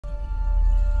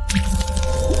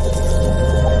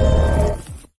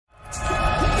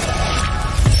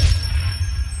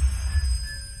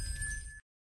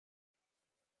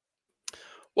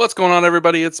What's going on,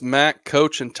 everybody? It's Matt,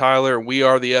 Coach, and Tyler. We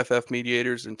are the FF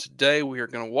Mediators, and today we are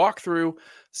going to walk through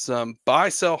some buy,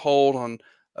 sell, hold on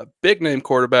a big name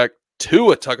quarterback,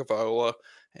 Tua Tagovailoa.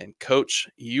 And Coach,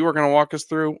 you are going to walk us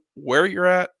through where you're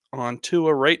at on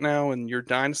Tua right now in your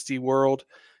dynasty world.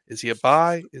 Is he a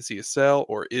buy? Is he a sell?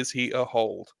 Or is he a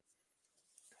hold?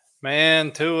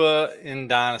 Man, Tua in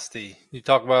Dynasty, you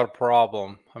talk about a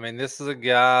problem. I mean, this is a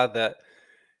guy that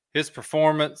his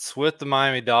performance with the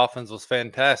Miami Dolphins was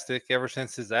fantastic. Ever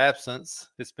since his absence,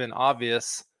 it's been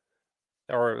obvious,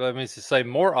 or let me just say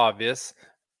more obvious,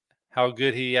 how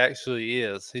good he actually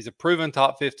is. He's a proven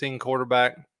top 15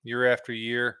 quarterback year after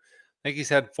year. I think he's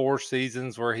had 4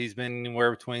 seasons where he's been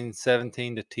anywhere between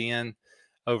 17 to 10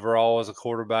 overall as a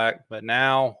quarterback. But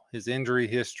now his injury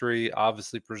history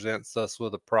obviously presents us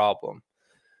with a problem.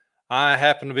 I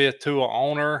happen to be a Tua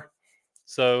owner.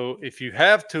 So if you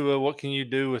have Tua, what can you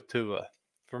do with Tua?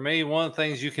 For me, one of the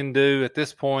things you can do at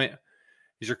this point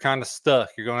is you're kind of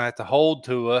stuck. You're going to have to hold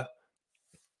Tua.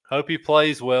 Hope he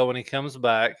plays well when he comes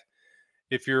back.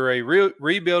 If you're a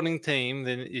rebuilding team,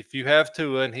 then if you have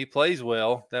Tua and he plays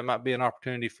well, that might be an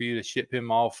opportunity for you to ship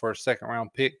him off for a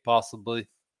second-round pick, possibly.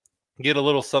 Get a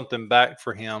little something back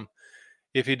for him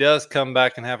if he does come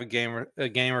back and have a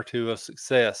game or two of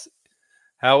success.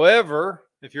 However,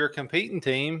 if you're a competing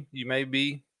team, you may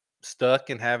be stuck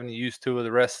and having to use Tua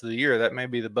the rest of the year. That may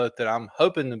be the boat that I'm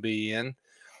hoping to be in,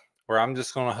 where I'm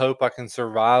just going to hope I can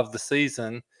survive the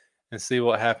season and see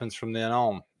what happens from then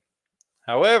on.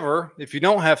 However, if you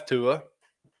don't have Tua,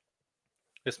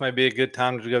 this may be a good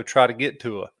time to go try to get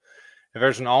Tua. If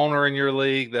there's an owner in your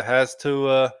league that has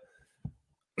Tua,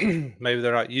 maybe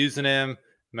they're not using him,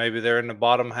 maybe they're in the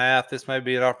bottom half, this may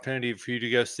be an opportunity for you to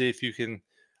go see if you can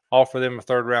offer them a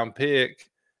third-round pick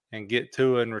and get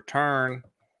Tua in return.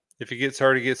 If he gets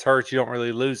hurt, you don't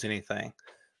really lose anything.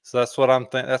 So that's what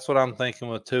I'm thinking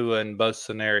with Tua in both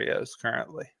scenarios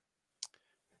currently.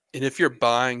 And if you're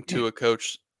buying Tua,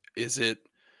 Coach, is it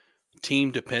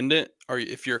team dependent? Or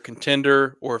if you're a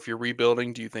contender or if you're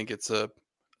rebuilding, do you think it's a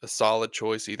solid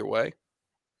choice either way?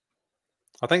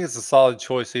 I think it's a solid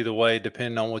choice either way,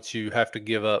 depending on what you have to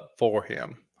give up for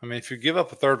him. I mean, if you give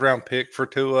up a third-round pick for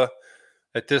Tua,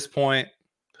 at this point,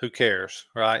 who cares,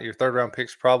 right? Your third-round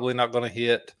pick's probably not going to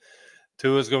hit.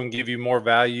 Tua's going to give you more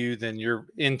value than you're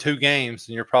in 2 games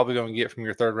than you're probably going to get from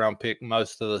your third-round pick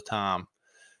most of the time.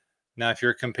 Now, if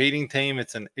you're a competing team,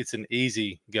 it's an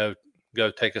easy go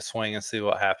take a swing and see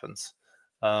what happens.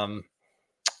 But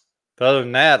other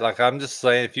than that, like I'm just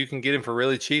saying, if you can get him for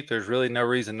really cheap, there's really no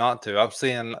reason not to. I'm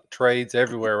seeing trades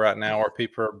everywhere right now where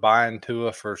people are buying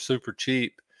Tua for super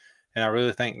cheap, and I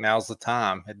really think now's the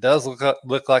time. It does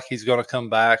look like he's going to come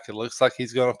back. It looks like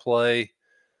he's going to play.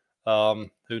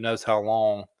 Who knows how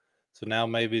long? So now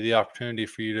may be the opportunity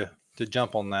for you to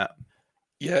jump on that.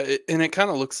 Yeah, and it kind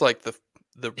of looks like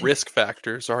the risk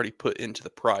factor is already put into the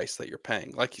price that you're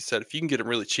paying. Like you said, if you can get it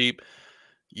really cheap,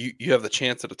 you have the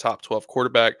chance at a top 12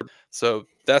 quarterback. So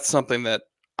that's something that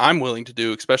I'm willing to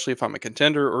do, especially if I'm a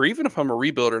contender or even if I'm a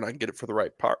rebuilder and I can get it for the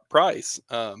right price.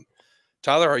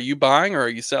 Tyler, are you buying or are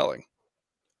you selling?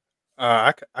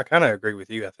 I kind of agree with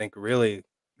you. I think really,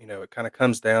 it kind of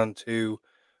comes down to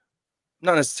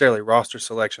not necessarily roster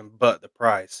selection, but the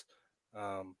price.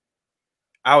 Um,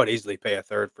 I would easily pay a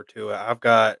third for Tua. I've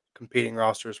got competing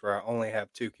rosters where I only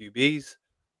have 2 QBs,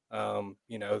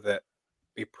 that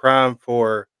be prime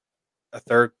for a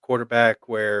third quarterback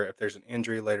where if there's an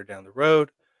injury later down the road,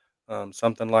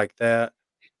 something like that,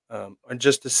 and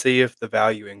just to see if the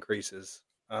value increases.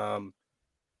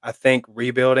 I think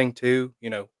rebuilding too,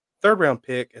 third round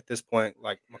pick at this point,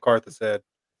 like McCarthy said,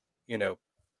 you know,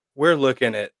 we're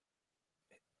looking at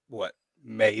what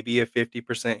maybe a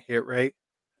 50% hit rate,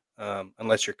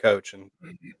 unless you're coach and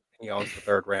he owns the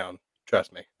third round.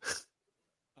 Trust me.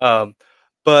 Um,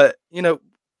 but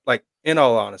like in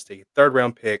all honesty, third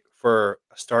round pick for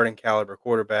a starting caliber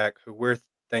quarterback who we're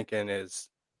thinking is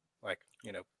like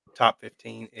top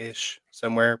 15 ish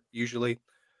somewhere usually.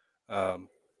 Um,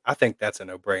 I think that's a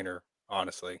no brainer,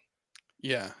 honestly.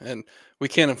 Yeah, and we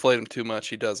can't inflate him too much.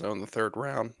 He does own the third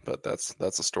round, but that's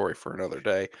a story for another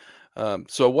day.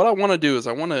 So what I want to do is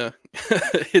I want to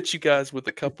hit you guys with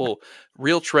a couple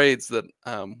real trades that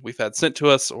we've had sent to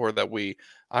us or that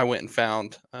I went and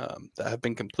found that have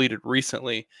been completed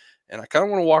recently, and I kind of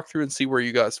want to walk through and see where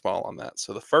you guys fall on that.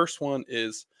 So the first one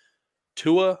is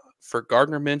Tua for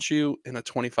Gardner Minshew in a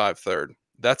 25 third.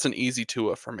 That's an easy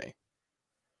Tua for me.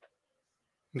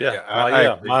 Yeah, Yeah, I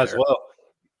agree might as there.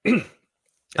 well.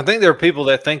 I think there are people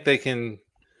that think they can,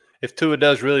 if Tua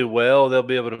does really well, they'll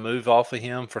be able to move off of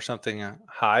him for something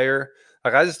higher.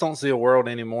 Like, I just don't see a world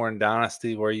anymore in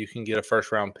Dynasty where you can get a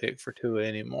first-round pick for Tua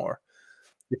anymore.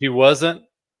 If he wasn't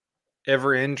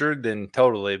ever injured, then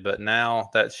totally. But now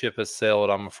that ship has sailed,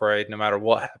 I'm afraid, no matter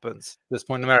what happens. At this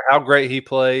point, no matter how great he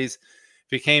plays, if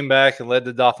he came back and led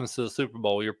the Dolphins to the Super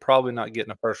Bowl, you're probably not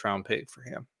getting a first-round pick for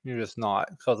him. You're just not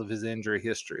because of his injury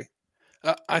history.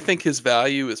 I think his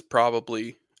value is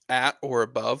probably at or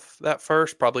above that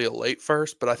first, probably a late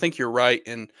first, but I think you're right,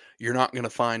 and you're not going to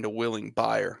find a willing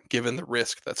buyer given the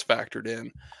risk that's factored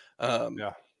in. Um,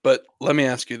 Yeah. but let me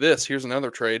ask you this: here's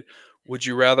another trade. Would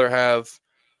you rather have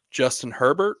Justin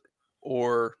Herbert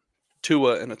or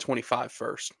Tua in a 25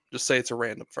 first? Just say it's a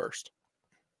random first.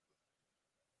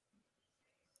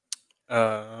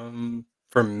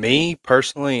 For me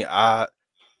personally, I'm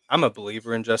a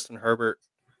believer in Justin Herbert.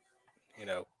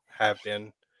 Have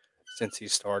been since he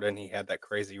started and he had that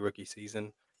crazy rookie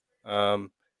season.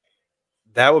 Um,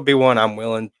 that would be one I'm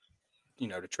willing,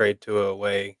 to trade Tua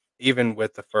away, even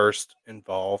with the first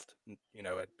involved,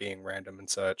 it being random and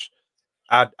such.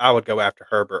 I would go after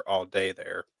Herbert all day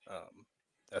there.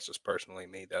 That's just personally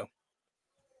me though.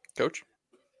 Coach?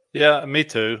 Yeah, me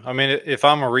too. I mean, if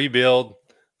I'm a rebuild,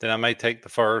 then I may take the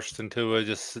first and Tua,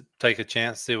 just take a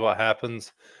chance, see what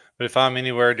happens. But if I'm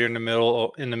anywhere in the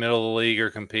middle of the league or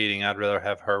competing, I'd rather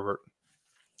have Herbert.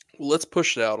 Well, let's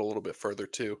push it out a little bit further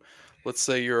too. Let's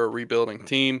say you're a rebuilding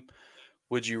team.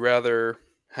 Would you rather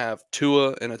have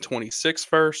Tua in a 26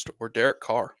 first or Derek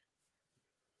Carr?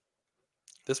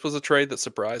 This was a trade that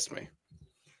surprised me.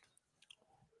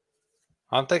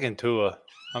 I'm thinking Tua.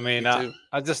 I mean, Me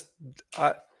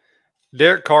too.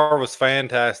 Derek Carr was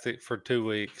fantastic for 2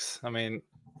 weeks. I mean,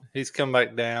 he's come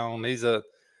back down. He's a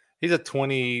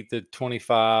 20 to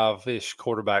 25 ish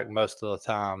quarterback most of the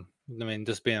time. I mean,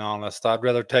 just being honest, I'd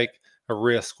rather take a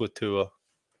risk with Tua.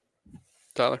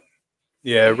 Tyler?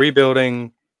 Yeah,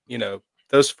 rebuilding,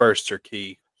 those firsts are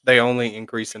key. They only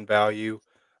increase in value,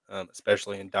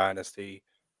 especially in Dynasty.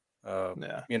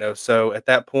 Yeah. So at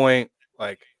that point,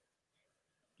 like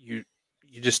you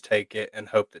you just take it and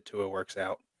hope that Tua works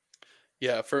out.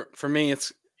 Yeah, for me,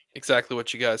 it's exactly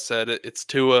what you guys said. It's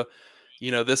Tua.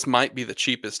 This might be the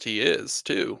cheapest he is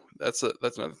too. That's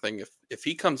another thing. If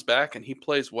he comes back and he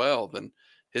plays well, then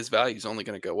his value is only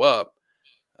going to go up.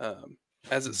 Um,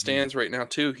 as it stands right now,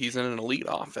 too, he's in an elite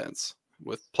offense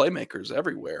with playmakers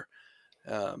everywhere.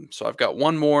 So I've got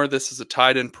one more. This is a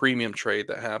tight end premium trade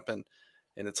that happened,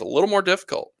 and it's a little more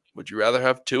difficult. Would you rather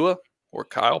have Tua or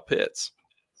Kyle Pitts?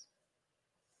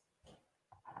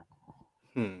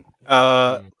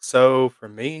 So for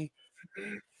me,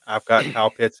 I've got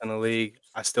Kyle Pitts in the league.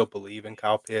 I still believe in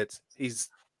Kyle Pitts. He's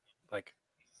like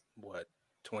what,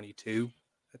 22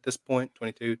 at this point,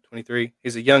 22, 23.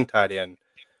 He's a young tight end.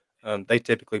 They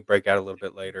typically break out a little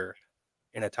bit later.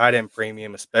 In a tight end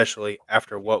premium, especially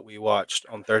after what we watched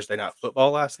on Thursday Night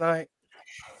Football last night,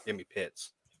 give me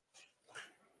Pitts.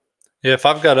 Yeah, if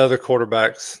I've got other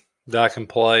quarterbacks that I can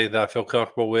play that I feel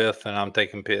comfortable with, and I'm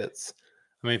taking Pitts.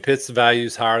 I mean, Pitts' value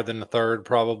is higher than the third,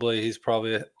 probably. He's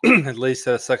probably at least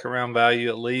at a second round value,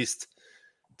 at least.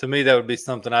 To me, that would be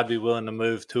something I'd be willing to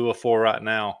move to a 4 right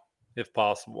now, if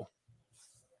possible.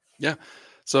 Yeah.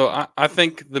 So I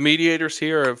think the mediators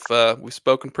here have we've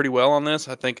spoken pretty well on this.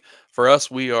 I think for us,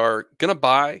 we are gonna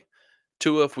buy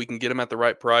Tua if we can get him at the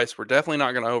right price. We're definitely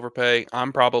not going to overpay.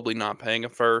 I'm probably not paying a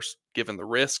first given the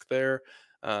risk there.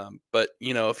 But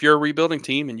if you're a rebuilding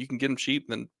team and you can get him cheap,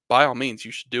 then by all means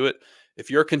you should do it. If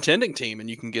you're a contending team and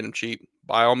you can get him cheap,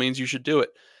 by all means you should do it.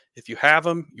 If you have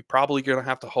him, you're probably going to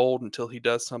have to hold until he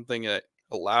does something that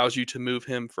allows you to move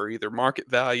him for either market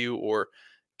value or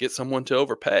get someone to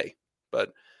overpay.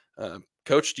 But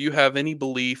Coach, do you have any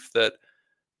belief that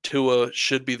Tua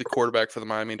should be the quarterback for the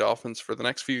Miami Dolphins for the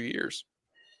next few years?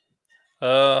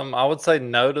 I would say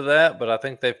no to that, but I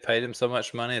think they've paid him so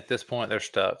much money at this point, they're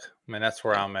stuck. I mean, that's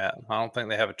where I'm at. I don't think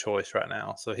they have a choice right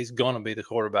now. So he's going to be the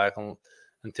quarterback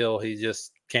until he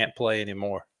just can't play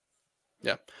anymore.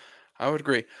 Yeah, I would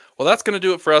agree. Well, that's going to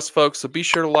do it for us, folks. So be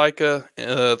sure to like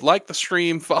the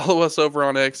stream, follow us over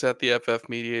on X at the FF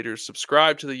Mediators,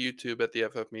 subscribe to the YouTube at the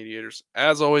FF Mediators.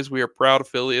 As always, we are proud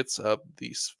affiliates of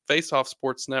the Face Off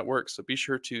Sports Network, so be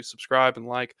sure to subscribe and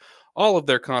like all of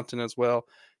their content as well.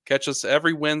 Catch us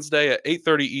every Wednesday at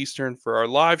 8:30 Eastern for our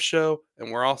live show,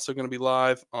 and we're also going to be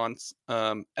live on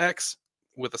X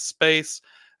with a space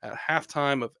at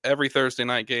halftime of every Thursday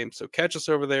night game. So catch us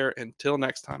over there. Until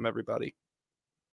next time, everybody.